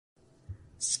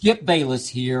Skip Bayless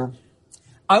here.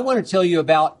 I want to tell you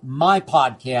about my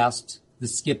podcast, The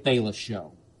Skip Bayless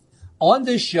Show. On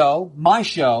this show, my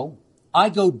show, I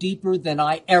go deeper than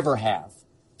I ever have,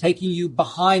 taking you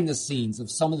behind the scenes of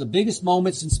some of the biggest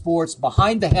moments in sports,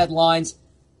 behind the headlines,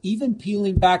 even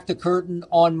peeling back the curtain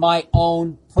on my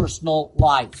own personal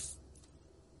life.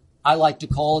 I like to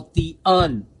call it the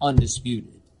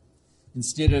undisputed.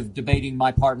 Instead of debating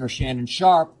my partner Shannon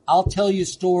Sharp, I'll tell you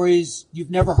stories you've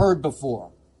never heard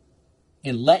before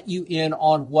and let you in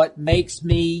on what makes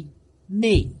me,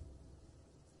 me.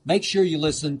 Make sure you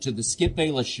listen to The Skip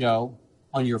Bayless Show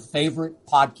on your favorite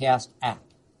podcast app.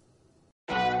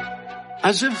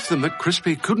 As if the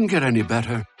McCrispy couldn't get any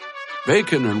better,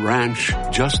 Bacon and Ranch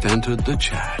just entered the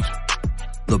chat.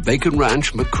 The Bacon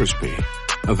Ranch McCrispy,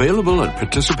 available at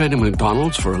participating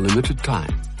McDonald's for a limited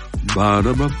time.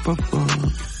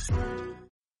 Ba-da-ba-ba-ba.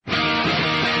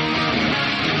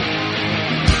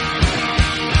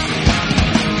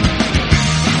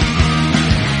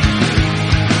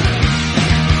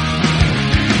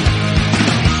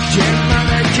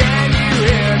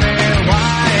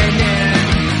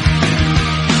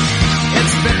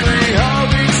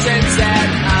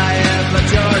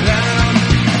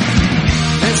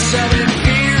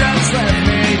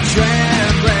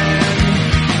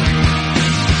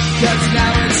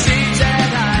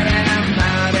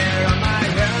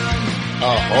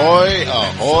 Ahoy,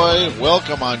 ahoy,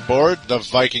 welcome on board the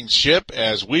Viking ship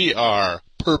as we are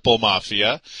Purple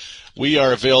Mafia. We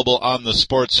are available on the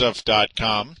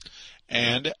sportstuff.com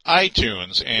and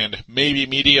iTunes and maybe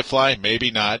MediaFly,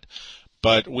 maybe not,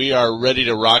 but we are ready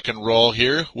to rock and roll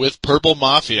here with Purple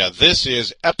Mafia. This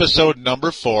is episode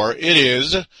number 4. It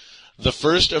is the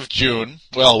 1st of June,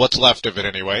 well, what's left of it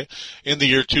anyway, in the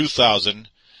year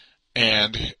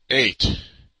 2008.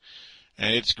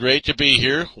 And it's great to be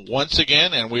here once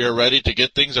again, and we are ready to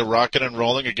get things rocking and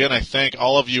rolling. Again, I thank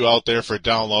all of you out there for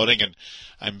downloading, and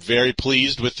I'm very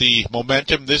pleased with the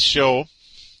momentum this show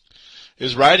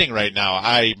is riding right now.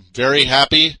 I'm very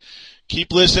happy.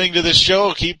 Keep listening to this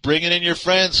show. Keep bringing in your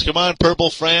friends. Come on,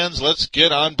 Purple friends. Let's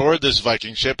get on board this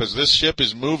Viking ship, as this ship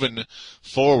is moving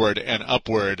forward and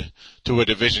upward to a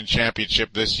division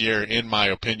championship this year, in my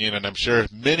opinion, and I'm sure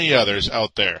many others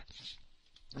out there.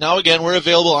 Now again, we're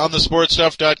available on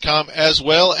thesportstuff.com as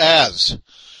well as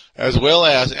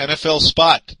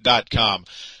NFLspot.com.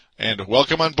 And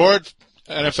welcome on board,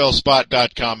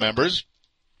 NFLspot.com members.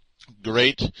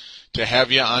 Great to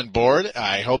have you on board.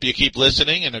 I hope you keep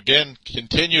listening, and again,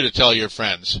 continue to tell your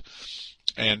friends.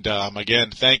 And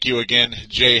again, thank you again,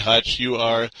 Jay Hutch. You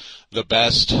are the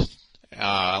best,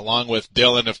 along with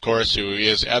Dylan, of course, who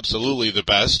is absolutely the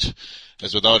best.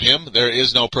 As without him, there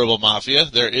is no Purple Mafia,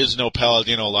 there is no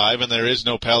Paladino Live, and there is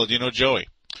no Paladino Joey.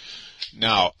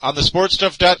 Now, on the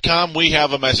sportstuff.com, we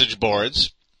have a message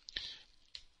boards,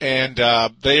 and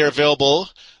they are available.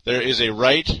 There is a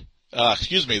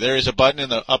button in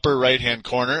the upper right-hand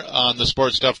corner on the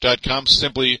sportstuff.com.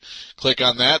 Simply click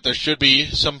on that. There should be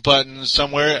some buttons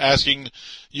somewhere asking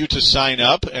you to sign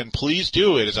up, and please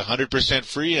do. It is 100%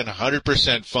 free and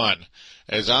 100% fun.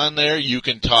 As on there, you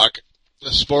can talk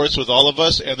sports with all of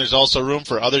us, and there's also room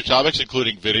for other topics,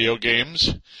 including video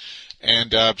games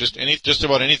and just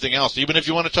about anything else. Even if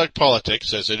you want to talk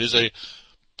politics, as it is a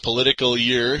political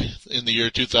year in the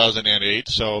year 2008,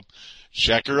 so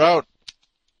check her out.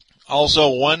 Also,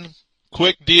 one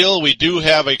quick deal, we do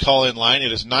have a call-in line.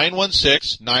 It is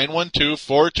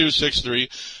 916-912-4263,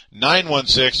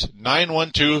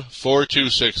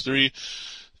 916-912-4263.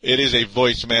 It is a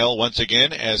voicemail, once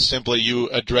again, as simply you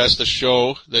address the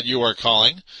show that you are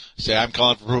calling. Say, I'm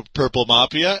calling for Purple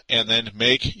Mafia, and then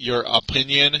make your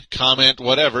opinion, comment,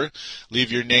 whatever.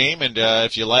 Leave your name, and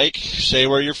if you like, say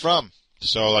where you're from.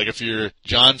 So, like, if you're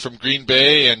John from Green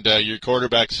Bay and your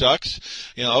quarterback sucks,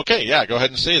 okay, yeah, go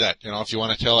ahead and say that. If you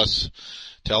want to tell us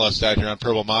that here on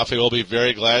Purple Mafia, we'll be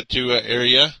very glad to air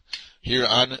you here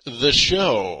on the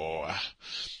show.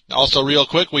 Also, real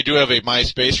quick, we do have a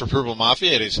MySpace for Purple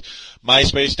Mafia. It is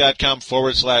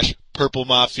myspace.com/Purple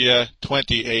Mafia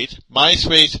 28.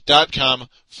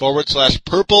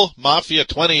 myspace.com/Purple Mafia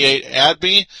 28. Add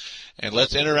me, and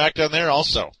let's interact on there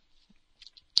also.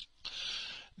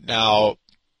 Now,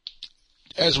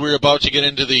 as we're about to get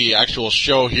into the actual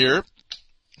show here,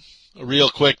 a real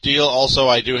quick deal. Also,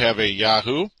 I do have a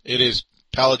Yahoo. It is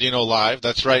Paladino Live.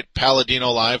 That's right,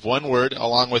 Paladino Live. One word,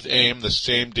 along with AIM, the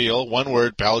same deal. One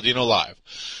word, Paladino Live.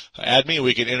 Add me.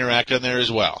 We can interact on there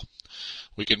as well.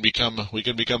 We can become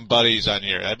buddies on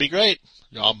here. That'd be great.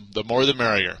 The more the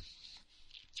merrier.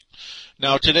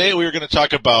 Now, today we're going to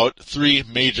talk about 3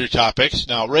 major topics.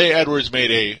 Now, Ray Edwards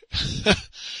made a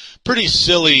pretty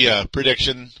silly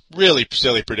prediction, really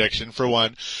silly prediction for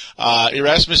one.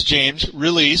 Erasmus James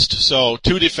released, so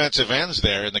 2 defensive ends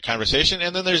there in the conversation,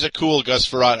 and then there's a cool Gus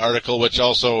Frerotte article, which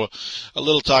also a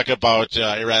little talk about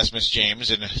Erasmus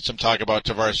James and some talk about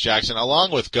Tarvaris Jackson,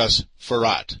 along with Gus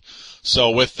Frerotte.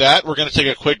 So with that, we're going to take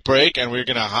a quick break, and we're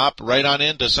going to hop right on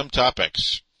into some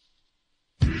topics.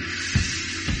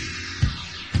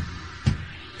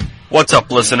 What's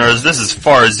up, listeners? This is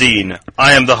Farzine.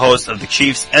 I am the host of the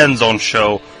Chiefs End Zone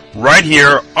Show right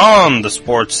here on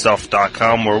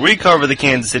thesportstuff.com, where we cover the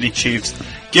Kansas City Chiefs,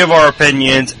 give our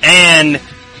opinions, and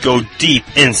go deep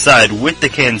inside with the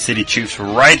Kansas City Chiefs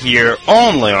right here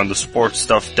only on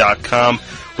thesportstuff.com.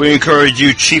 We encourage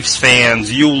you Chiefs fans,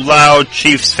 you loud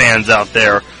Chiefs fans out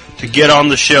there, to get on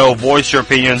the show, voice your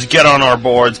opinions, get on our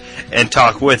boards, and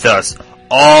talk with us.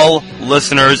 All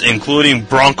listeners, including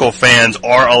Bronco fans,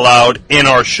 are allowed in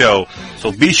our show. So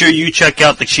be sure you check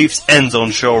out the Chiefs End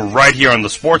Zone Show right here on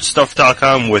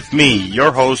thesportstuff.com with me,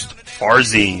 your host,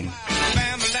 Farzine.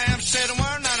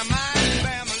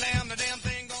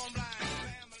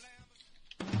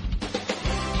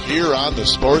 Here on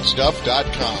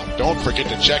thesportstuff.com. Don't forget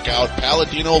to check out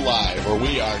Palladino Live, where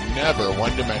we are never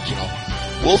one-dimensional.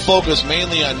 We'll focus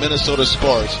mainly on Minnesota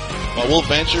sports, but we'll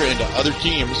venture into other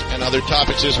teams and other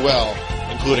topics as well,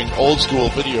 including old-school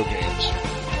video games.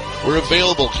 We're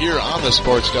available here on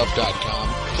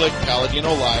thesportstuff.com. Click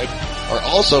Palladino Live, or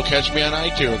also catch me on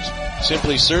iTunes.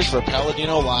 Simply search for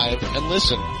Palladino Live and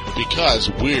listen,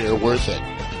 because we're worth it.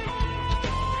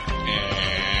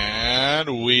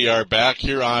 And we are back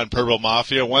here on Purple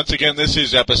Mafia. Once again, this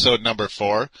is episode number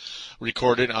 4,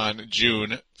 recorded on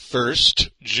June 1st.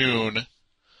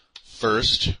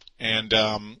 And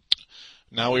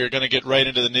now we are going to get right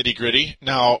into the nitty-gritty.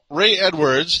 Now, Ray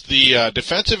Edwards, the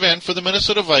defensive end for the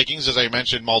Minnesota Vikings, as I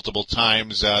mentioned multiple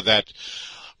times, that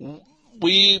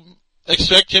we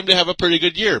expect him to have a pretty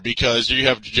good year, because you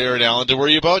have Jared Allen to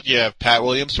worry about, you have Pat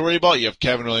Williams to worry about, you have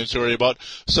Kevin Williams to worry about.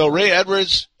 So Ray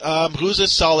Edwards, who's a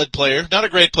solid player, not a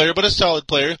great player, but a solid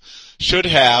player, should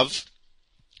have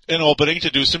an opening to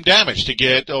do some damage, to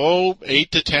get,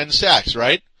 8 to 10 sacks,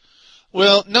 right?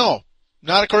 Well, no.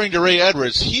 Not according to Ray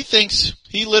Edwards. He thinks,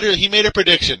 he made a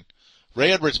prediction.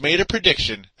 Ray Edwards made a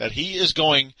prediction that he is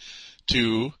going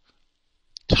to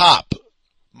top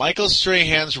Michael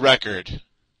Strahan's record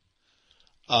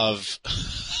of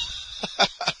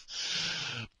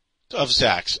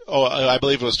sacks. I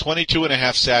believe it was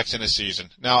 22.5 sacks in a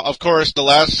season. Now, of course, the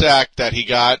last sack that he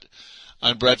got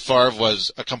on Brett Favre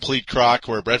was a complete crock,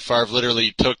 where Brett Favre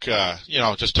literally took a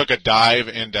dive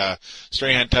and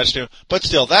Strahan touched him. But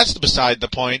still, that's beside the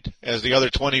point, as the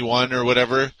other 21 or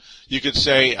whatever, you could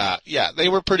say, they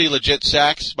were pretty legit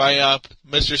sacks by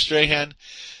Mr. Strahan.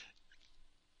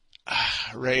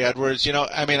 Ray Edwards,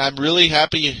 I'm really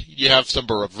happy you have some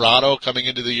bravado coming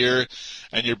into the year,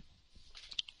 and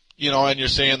you're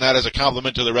saying that as a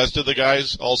compliment to the rest of the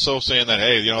guys, also saying that,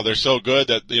 hey, they're so good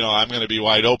that, I'm going to be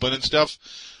wide open and stuff.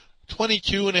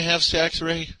 22.5 sacks,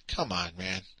 Ray? Come on,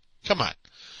 man. Come on.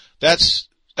 That's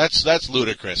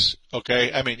ludicrous,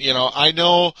 okay? I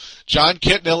know John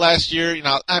Kitna last year,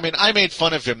 I made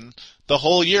fun of him the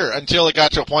whole year until it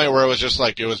got to a point where it was just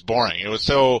like, it was boring. It was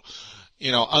so,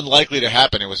 unlikely to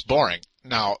happen. It was boring.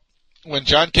 Now, when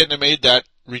John Kitna made that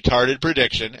retarded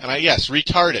prediction,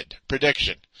 retarded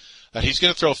prediction, that he's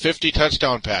going to throw 50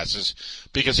 touchdown passes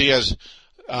because he has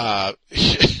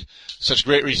such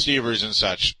great receivers and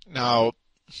such. Now,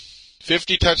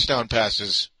 50 touchdown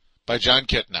passes by John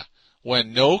Kitna,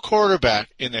 when no quarterback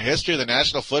in the history of the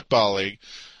National Football League,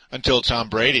 until Tom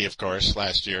Brady, of course,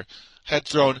 last year, had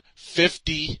thrown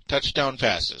 50 touchdown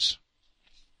passes.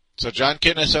 So John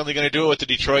Kitna is suddenly going to do it with the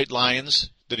Detroit Lions.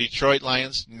 The Detroit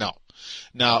Lions? No.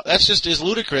 Now, that's just as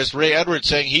ludicrous. Ray Edwards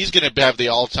saying he's going to have the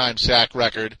all-time sack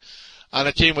record on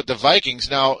a team with the Vikings.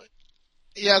 Now,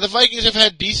 the Vikings have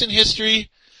had decent history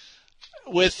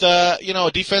with, a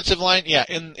defensive line. Yeah,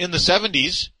 in the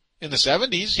 70s. In the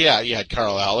 70s, you had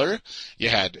Carl Eller. You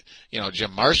had,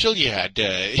 Jim Marshall. You had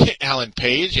Alan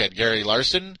Page. You had Gary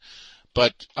Larson.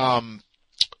 But,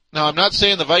 now I'm not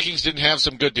saying the Vikings didn't have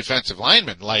some good defensive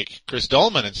linemen like Chris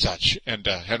Dolman and such, and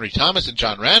Henry Thomas and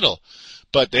John Randall.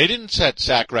 But they didn't set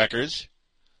sack records.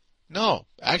 No,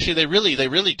 actually they really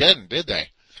didn't, did they?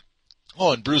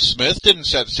 Oh, and Bruce Smith didn't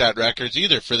set records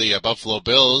either for the Buffalo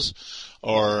Bills,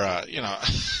 or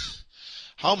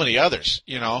how many others?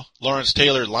 Lawrence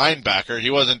Taylor, linebacker. He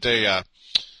wasn't a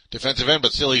defensive end,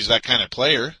 but still he's that kind of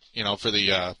player. For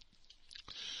the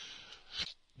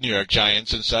New York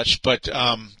Giants and such. But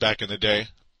back in the day.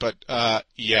 But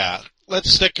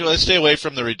let's stay away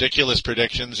from the ridiculous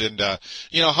predictions. And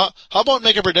how about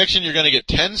make a prediction you're going to get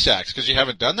 10 sacks, because you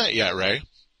haven't done that yet, Ray?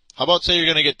 How about say you're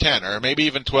going to get 10, or maybe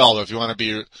even 12 if you want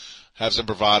to have some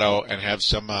bravado and have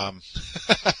some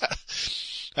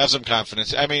have some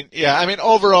confidence.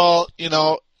 Overall,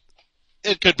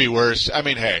 it could be worse.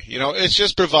 Hey, it's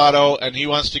just bravado, and he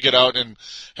wants to get out and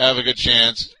have a good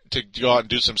chance to go out and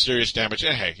do some serious damage.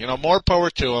 And hey, more power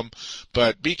to him,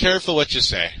 but be careful what you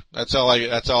say. That's all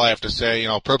I have to say.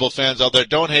 Purple fans out there,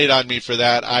 don't hate on me for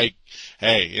that. I'm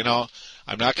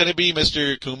not going to be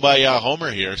Mr. Kumbaya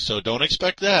Homer here, so don't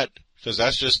expect that, because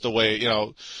that's just the way,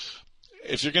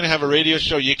 if you're going to have a radio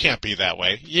show, you can't be that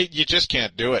way. You just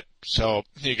can't do it. So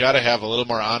you got to have a little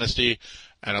more honesty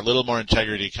and a little more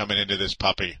integrity coming into this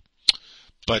puppy.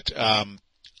 But I'm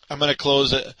going to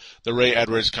close the Ray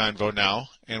Edwards convo now,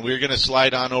 and we're going to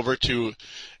slide on over to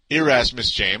Erasmus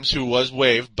James, who was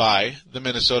waived by the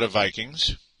Minnesota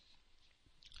Vikings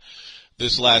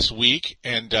this last week.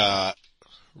 And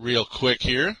real quick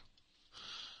here,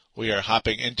 we are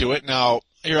hopping into it now.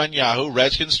 Here on Yahoo,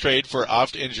 Redskins trade for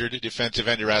oft-injured defensive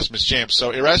end Erasmus James.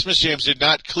 So Erasmus James did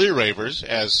not clear waivers,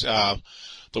 as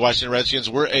the Washington Redskins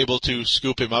were able to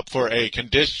scoop him up for a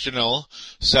conditional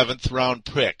 7th-round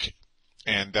pick.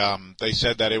 And they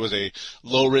said that it was a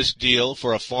low-risk deal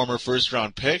for a former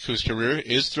first-round pick whose career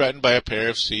is threatened by a pair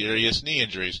of serious knee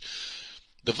injuries.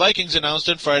 The Vikings announced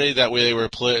on Friday that they were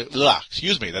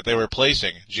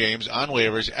placing James on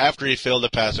waivers after he failed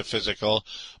to pass a physical,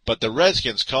 but the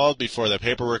Redskins called before the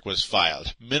paperwork was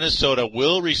filed. Minnesota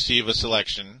will receive a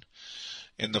selection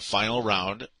in the final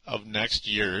round of next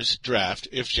year's draft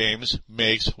if James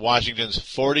makes Washington's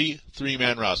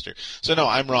 43-man roster. So no,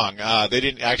 I'm wrong. They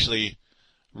didn't actually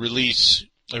release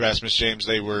Erasmus James.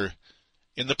 They were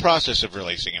in the process of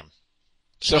releasing him.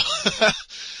 So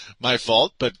my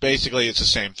fault, but basically it's the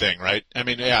same thing, right? And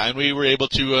we were able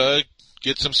to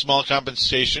get some small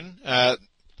compensation.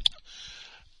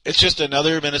 It's just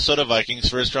another Minnesota Vikings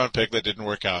first-round pick that didn't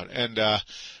work out. And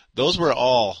those were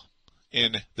all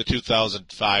in the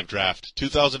 2005 draft.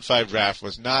 2005 draft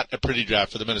was not a pretty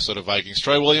draft for the Minnesota Vikings.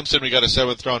 Troy Williamson, we got a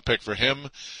 7th-round pick for him.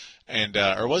 And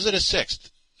or was it a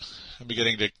 6th? I'm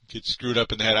beginning to get screwed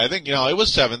up in the head. I think, it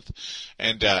was 7th.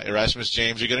 And Erasmus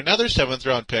James, you get another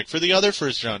 7th-round pick for the other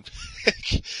first-round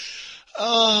pick.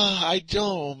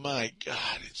 Oh, my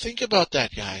God. Think about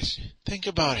that, guys. Think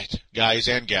about it. Guys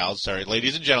and gals. Sorry,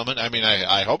 ladies and gentlemen.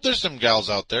 I hope there's some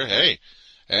gals out there. Hey,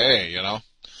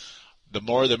 the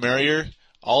more the merrier.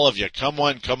 All of you, come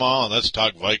on, let's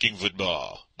talk Viking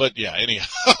football. But yeah,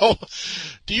 anyhow,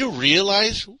 do you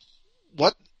realize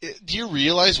what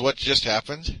just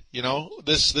happened?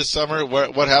 This summer,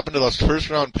 what happened to those first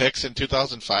round picks in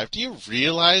 2005? Do you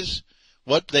realize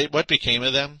what became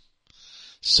of them?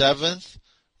 7th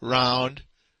round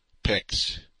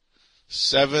picks.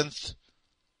 7th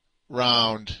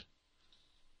round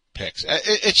picks.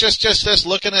 It's just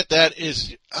looking at that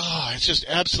is, it's just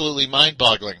absolutely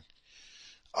mind-boggling.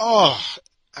 I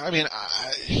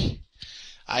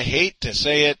hate to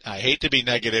say it. I hate to be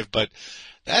negative, but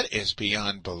that is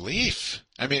beyond belief.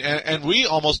 And we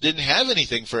almost didn't have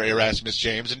anything for Erasmus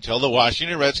James until the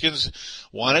Washington Redskins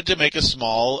wanted to make a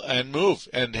small end move.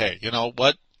 And hey, you know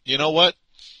what?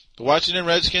 The Washington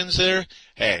Redskins there,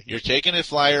 hey, you're taking a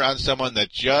flyer on someone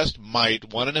that just might,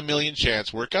 1 in a million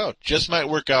chance, work out. Just might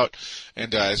work out.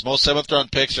 And as most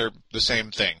 7th-round picks are the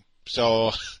same thing.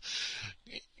 So,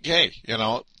 hey,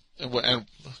 and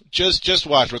just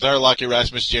watch. With our luck,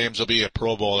 Erasmus James will be a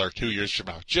Pro Bowler 2 years from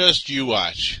now. Just you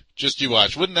watch.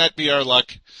 Wouldn't that be our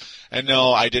luck? And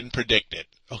no, I didn't predict it.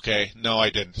 Okay? No, I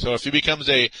didn't. So if he becomes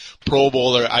a Pro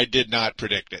Bowler, I did not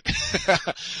predict it.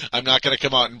 I'm not going to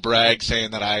come out and brag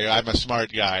saying that I'm a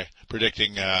smart guy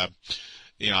predicting, I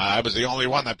was the only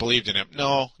one that believed in him.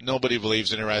 No, nobody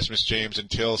believes in Erasmus James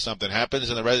until something happens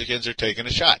and the Redskins are taking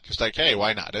a shot. Just like, hey,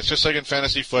 why not? It's just like in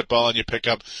fantasy football and you pick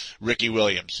up Ricky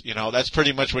Williams. That's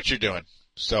pretty much what you're doing.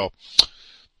 So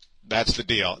that's the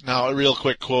deal. Now, a real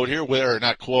quick quote here, or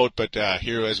not quote, but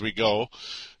here as we go.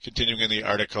 Continuing in the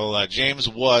article, James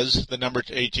was the number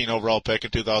 18 overall pick in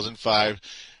 2005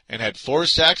 and had 4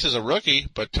 sacks as a rookie,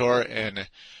 but tore a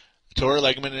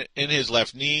ligament in his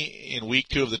left knee in week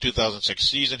 2 of the 2006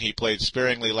 season. He played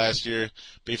sparingly last year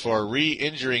before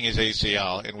re-injuring his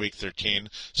ACL in week 13.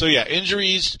 So yeah,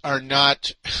 injuries are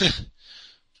not,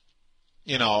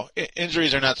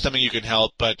 injuries are not something you can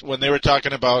help, but when they were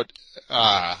talking about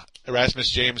Erasmus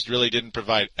James really didn't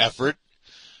provide effort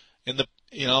in the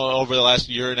over the last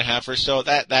year and a half or so,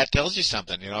 that tells you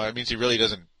something. It means he really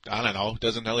doesn't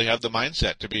really have the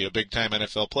mindset to be a big-time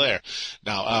NFL player.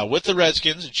 Now, with the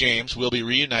Redskins, James will be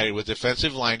reunited with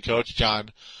defensive line coach John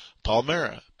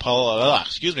Palermo,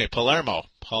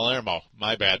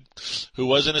 my bad, who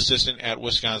was an assistant at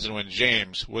Wisconsin when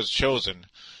James was chosen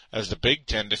as the Big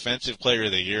Ten Defensive Player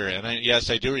of the Year. And yes,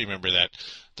 I do remember that.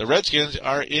 The Redskins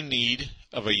are in need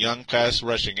of a young pass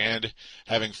rushing end,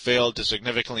 having failed to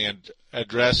significantly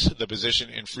address the position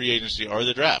in free agency or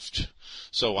the draft.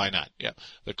 So why not? Yeah.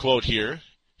 The quote here,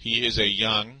 he is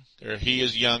young,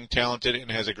 talented,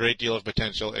 and has a great deal of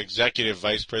potential, Executive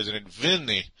Vice President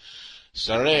Vinny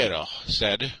Serrero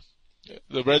said.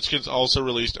 The Redskins also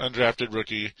released undrafted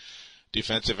rookie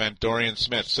defensive end Dorian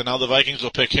Smith. So now the Vikings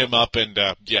will pick him up, and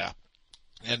both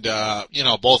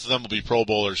of them will be Pro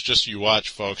Bowlers. Just you watch,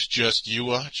 folks. Just you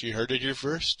watch. You heard it here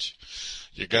first.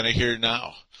 You're gonna hear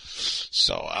now.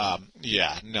 So,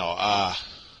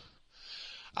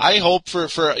 I hope for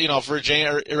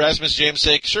Erasmus James'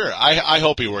 sake, sure. I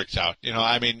hope he works out.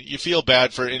 You feel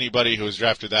bad for anybody who's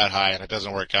drafted that high and it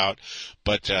doesn't work out,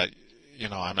 but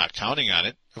I'm not counting on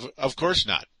it. Of course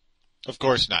not. Of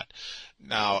course not.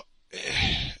 Now,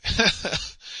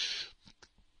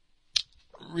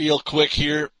 real quick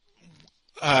here,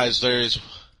 as there's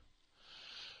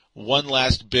one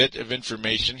last bit of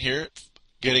information here,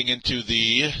 getting into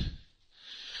the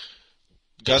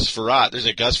Gus Frerotte. There's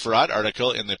a Gus Frerotte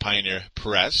article in the Pioneer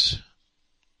Press,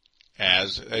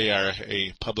 as they are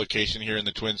a publication here in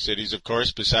the Twin Cities, of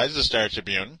course, besides the Star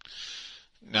Tribune.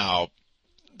 Now,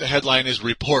 the headline is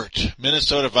Report.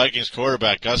 Minnesota Vikings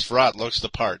quarterback Gus Frerotte looks the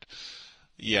part.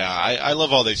 Yeah, I love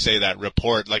how they say that,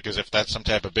 report, like as if that's some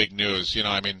type of big news.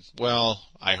 Well,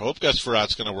 I hope Gus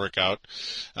Ferrotte's going to work out.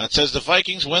 It says the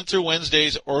Vikings went through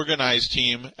Wednesday's organized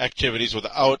team activities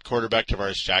without quarterback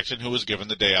Tarvaris Jackson, who was given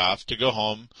the day off to go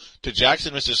home to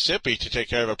Jackson, Mississippi to take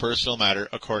care of a personal matter,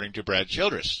 according to Brad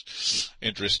Childress.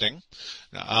 Interesting.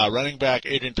 Running back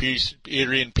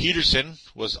Adrian Peterson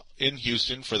was in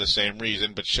Houston for the same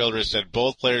reason, but Childress said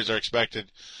both players are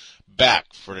expected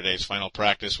back for today's final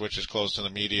practice, which is closed to the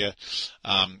media.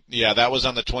 That was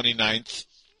on the 29th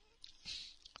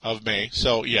of May.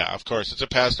 So, of course, it's a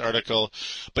past article.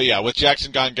 But, with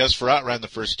Jackson gone, Gus Frerotte ran the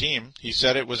first team. He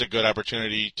said it was a good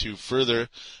opportunity to further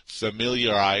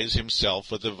familiarize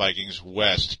himself with the Vikings'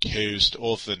 West Coast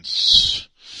offense.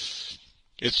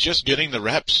 It's just getting the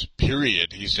reps,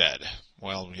 period, he said.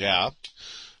 Well, yeah.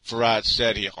 Frerotte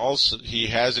said he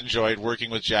has enjoyed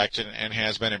working with Jackson and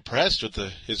has been impressed with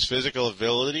his physical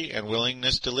ability and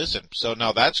willingness to listen. So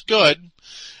now that's good.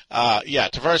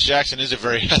 Tarvaris Jackson is a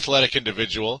very athletic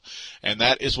individual, and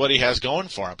that is what he has going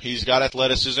for him. He's got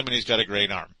athleticism and he's got a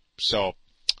great arm. So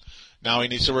now he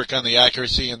needs to work on the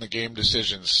accuracy and the game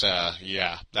decisions.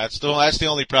 That's the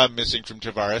only problem missing from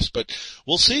Tarvaris, but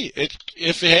we'll see.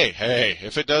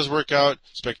 If it does work out,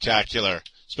 spectacular.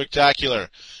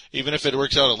 Even if it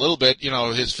works out a little bit,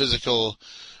 his physical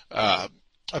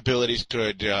abilities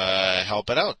could help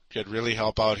it out. Could really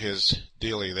help out his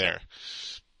dealie there.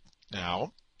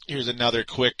 Now, here's another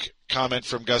quick comment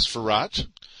from Gus Frerotte.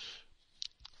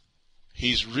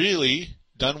 He's really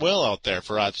done well out there,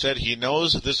 Frerotte said. He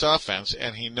knows this offense,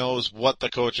 and he knows what the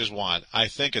coaches want. I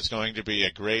think it's going to be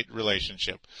a great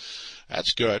relationship.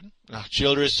 That's good.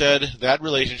 Childress said that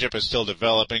relationship is still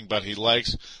developing, but he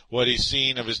likes what he's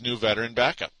seen of his new veteran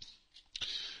backup.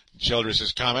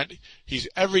 Childress' comment, he's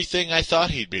everything I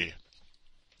thought he'd be.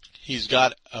 He's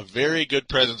got a very good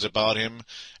presence about him,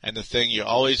 and the thing you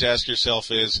always ask yourself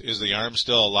is the arm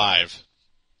still alive?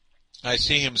 I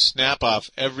see him snap off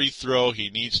every throw he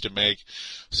needs to make,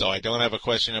 so I don't have a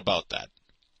question about that.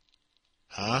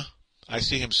 Huh? I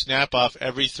see him snap off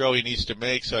every throw he needs to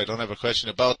make, so I don't have a question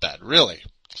about that. Really?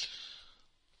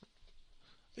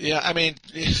 Yeah,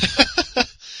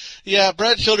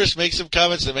 Brad Childress makes some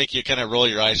comments that make you kind of roll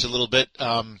your eyes a little bit.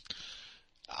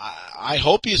 I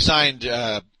hope you signed.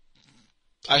 I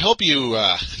hope you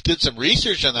did some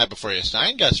research on that before you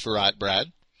signed Gus Frerotte,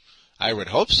 Brad. I would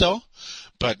hope so,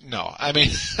 but no. I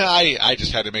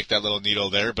just had to make that little needle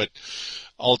there. But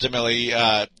ultimately,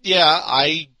 I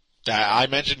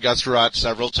mentioned Gus Frerotte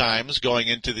several times going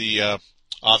into the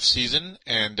off season,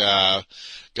 and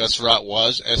Gus Frerotte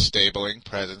was a stabling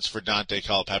presence for Dante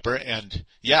Culpepper, and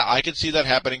I could see that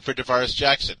happening for Tarvaris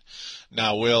Jackson.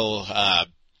 Now, will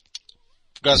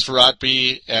Gus Frerotte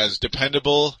be as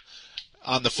dependable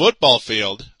on the football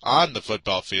field,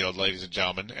 ladies and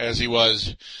gentlemen, as he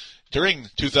was during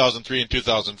 2003 and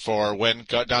 2004 when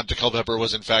Dante Culpepper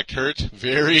was in fact hurt?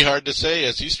 Very hard to say,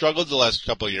 as he struggled the last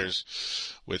couple of years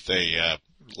with a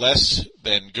less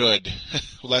than good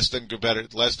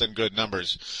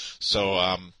numbers.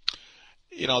 So,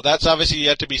 that's obviously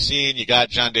yet to be seen. You got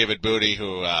John David Booty,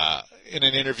 who, in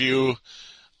an interview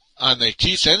on the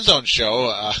Chiefs End Zone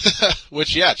show,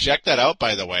 which, yeah, check that out,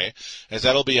 by the way, as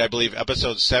that'll be, I believe,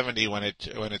 episode 70 when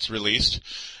it's released.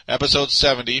 Episode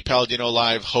 70, Palladino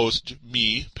Live host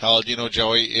me, Palladino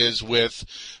Joey, is with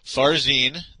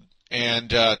Farzine and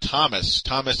Thomas.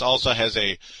 Thomas also has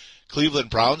a Cleveland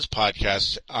Browns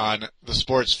podcast on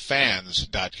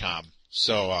thesportsfans.com.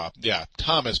 So, yeah,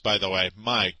 Thomas, by the way,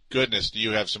 my goodness, do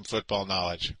you have some football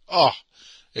knowledge. Oh,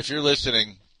 if you're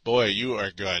listening, boy, you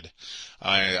are good.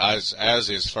 As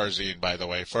is Farzine, by the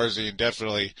way. Farzine,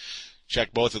 definitely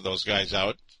check both of those guys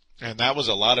out. And that was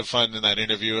a lot of fun in that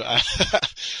interview.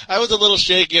 I was a little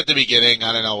shaky at the beginning.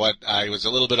 I don't know what. I was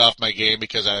a little bit off my game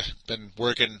because I've been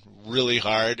working really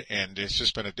hard, and it's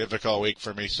just been a difficult week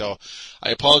for me. So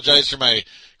I apologize for my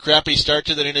crappy start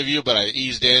to that interview, but I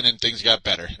eased in and things got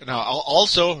better. Now,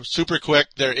 also, super quick,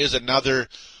 there is another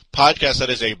podcast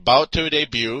that is about to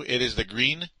debut. It is the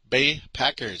Green Bay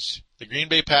Packers. The Green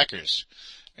Bay Packers.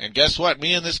 And guess what?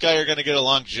 Me and this guy are going to get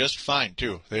along just fine,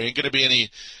 too. There ain't going to be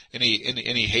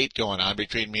any hate going on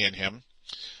between me and him.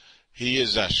 He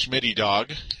is a Schmitty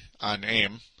dog on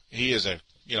AIM. He is a,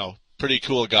 pretty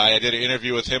cool guy. I did an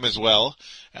interview with him as well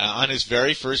on his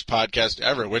very first podcast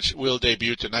ever, which will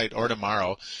debut tonight or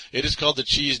tomorrow. It is called The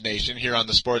Cheese Nation here on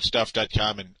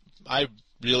thesportstuff.com, and I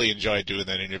really enjoyed doing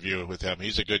that interview with him.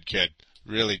 He's a good kid.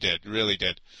 Really did.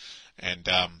 And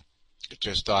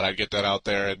just thought I'd get that out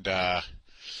there and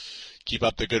keep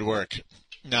up the good work.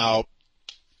 Now,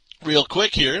 real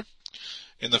quick here,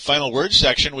 in the final word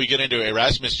section, we get into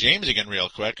Erasmus James again real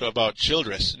quick about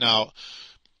Childress. Now,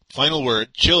 final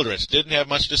word, Childress didn't have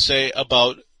much to say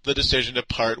about the decision to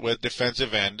part with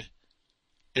defensive end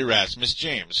Erasmus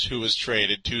James, who was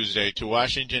traded Tuesday to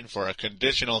Washington for a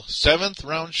conditional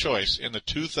 7th-round choice in the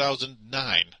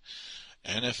 2009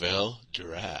 NFL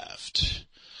Draft.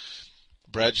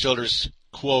 Brad Childress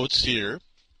quotes here,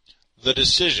 "The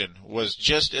decision was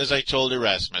just as I told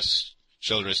Erasmus,"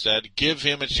 Childress said. "Give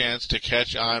him a chance to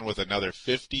catch on with another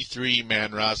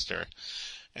 53-man roster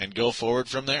and go forward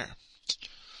from there."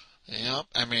 Yep,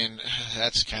 I mean,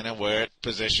 that's kind of where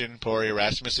position poor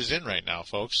Erasmus is in right now,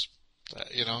 folks.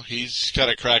 He's got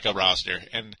to crack a roster.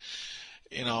 And,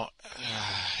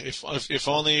 if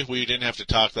only we didn't have to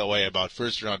talk that way about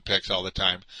first-round picks all the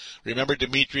time. Remember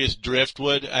Demetrius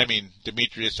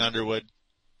Underwood?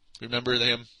 Remember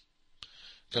him?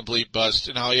 Complete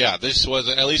bust. Now, yeah, this was,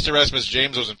 at least Erasmus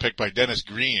James wasn't picked by Dennis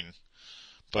Green.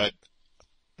 But,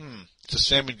 it's the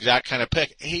same exact kind of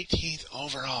pick. 18th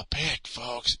overall pick,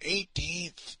 folks.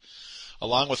 18th.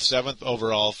 Along with 7th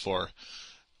overall for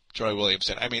Troy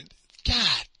Williamson. I mean,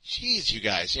 God, jeez, you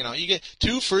guys. You get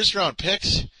 2 first-round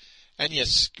picks, and you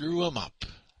screw them up.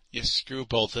 You screw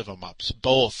both of them up.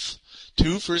 Both.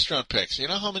 2 first-round picks. You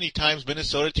know how many times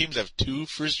Minnesota teams have 2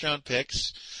 first-round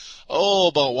picks? Oh,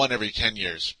 about 1 every 10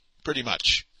 years. Pretty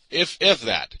much. If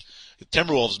that. The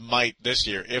Timberwolves might this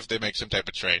year if they make some type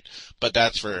of trade. But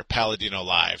that's for Palladino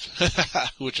Live,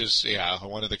 which is,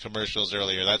 one of the commercials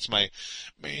earlier. That's my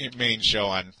main show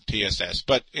on TSS.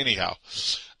 But anyhow,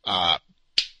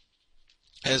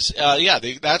 that's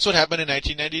what happened in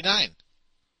 1999.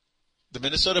 The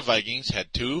Minnesota Vikings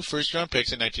had 2 first-round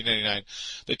picks in 1999.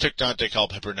 They took Dante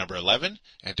Culpepper, number 11,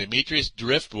 and Demetrius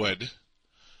Driftwood,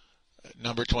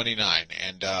 number 29.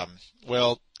 And,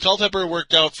 Culpepper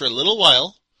worked out for a little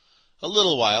while.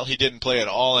 He didn't play at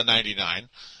all in 99.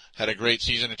 Had a great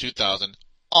season in 2000.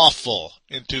 Awful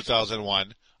in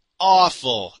 2001.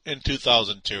 Awful in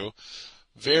 2002.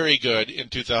 Very good in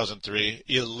 2003.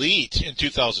 Elite in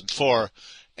 2004.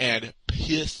 And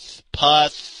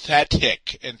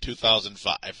pathetic in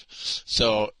 2005.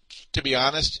 So, to be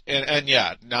honest,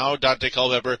 now Dante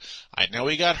Culpepper, I know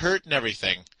he got hurt and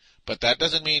everything. But that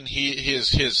doesn't mean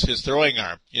his throwing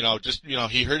arm, he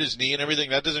hurt his knee and everything.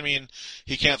 That doesn't mean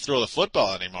he can't throw the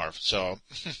football anymore. So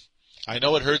I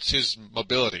know it hurts his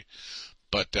mobility,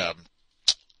 but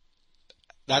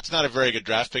that's not a very good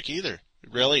draft pick either.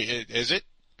 Really, is it?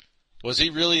 Was he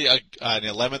really an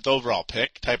 11th overall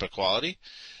pick type of quality?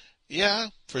 Yeah,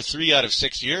 for 3 out of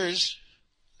 6 years.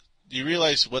 Do you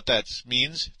realize what that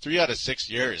means? 3 out of 6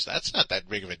 years. That's not that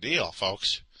big of a deal,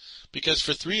 folks. Because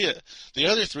for the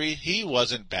other 3, he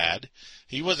wasn't bad.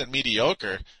 He wasn't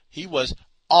mediocre. He was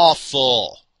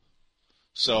awful.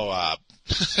 So,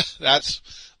 that's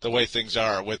the way things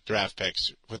are with draft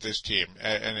picks with this team.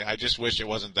 And I just wish it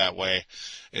wasn't that way.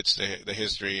 It's the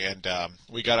history. And,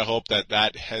 we gotta hope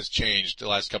that has changed the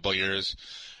last couple of years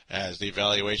as the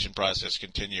evaluation process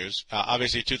continues.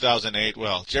 Obviously 2008,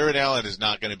 Jared Allen is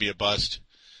not going to be a bust.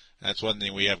 That's one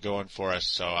thing we have going for us.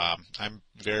 So, I'm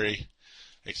very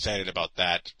excited about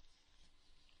that.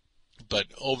 But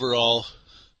overall,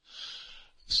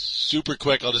 super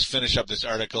quick, I'll just finish up this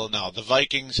article. Now, the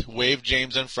Vikings waived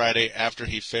James on Friday after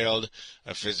he failed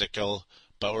a physical,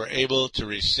 but were able to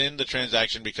rescind the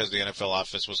transaction because the NFL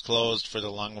office was closed for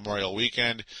the long Memorial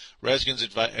weekend. Redskins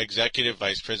Executive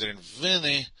Vice President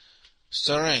Vinny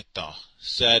Sorrento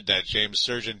said that James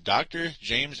surgeon Dr.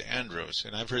 James Andrews,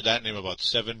 and I've heard that name about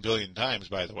 7 billion times,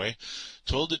 by the way,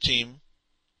 told the team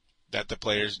that the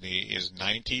player's knee is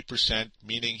 90%,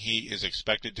 meaning he is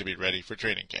expected to be ready for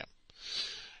training camp.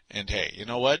 And hey, you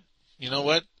know what?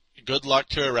 Good luck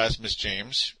to Erasmus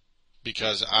James,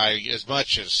 because as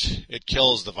much as it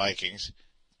kills the Vikings,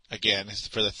 again,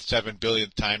 for the 7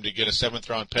 billionth time to get a 7th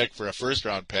round pick for a 1st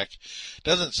round pick,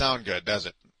 doesn't sound good, does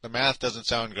it? The math doesn't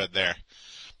sound good there.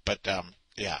 But,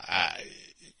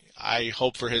 I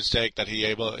hope for his sake that he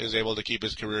is able to keep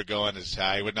his career going.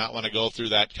 I would not want to go through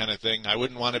that kind of thing. I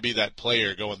wouldn't want to be that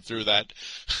player going through that.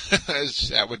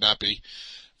 That would not be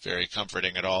very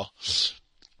comforting at all.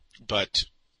 But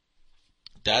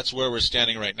that's where we're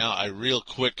standing right now. A real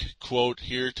quick quote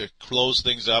here to close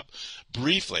things up.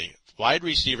 Briefly, wide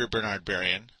receiver Bernard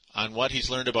Berrien on what he's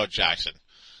learned about Jackson.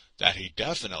 That he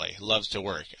definitely loves to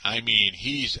work. I mean,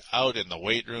 he's out in the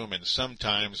weight room, and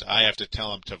sometimes I have to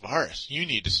tell him, Tarvaris, you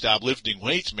need to stop lifting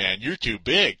weights, man. You're too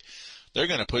big. They're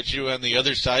going to put you on the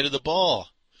other side of the ball.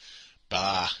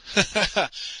 Bah.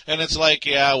 And it's like,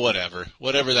 yeah, whatever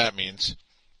that means.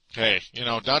 Hey,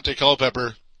 Dante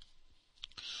Culpepper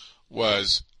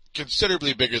was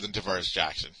considerably bigger than Tarvaris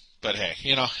Jackson. But hey,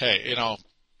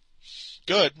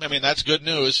 good. I mean, that's good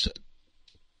news.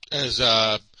 As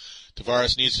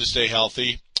Tarvaris needs to stay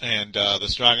healthy, and the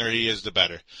stronger he is, the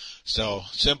better. So,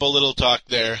 simple little talk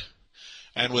there.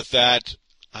 And with that,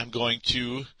 I'm going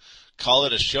to call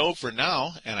it a show for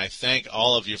now, and I thank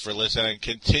all of you for listening.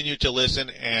 Continue to listen,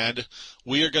 and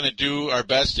we are going to do our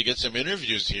best to get some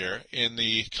interviews here in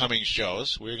the coming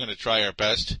shows. We're going to try our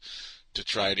best to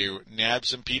try to nab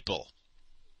some people.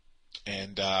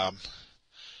 And,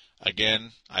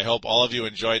 again, I hope all of you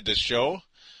enjoyed this show,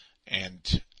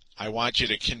 and I want you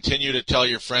to continue to tell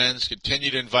your friends, continue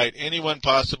to invite anyone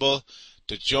possible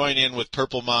to join in with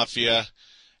Purple Mafia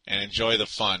and enjoy the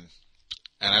fun.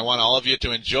 And I want all of you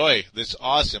to enjoy this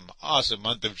awesome, awesome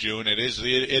month of June. It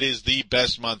is the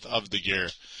best month of the year.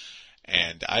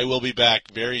 And I will be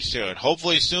back very soon.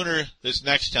 Hopefully sooner this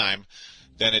next time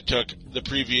than it took the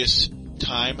previous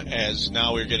time, as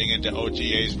now we're getting into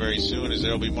OTAs very soon, as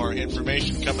there will be more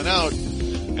information coming out.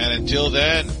 And until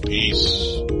then,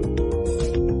 peace.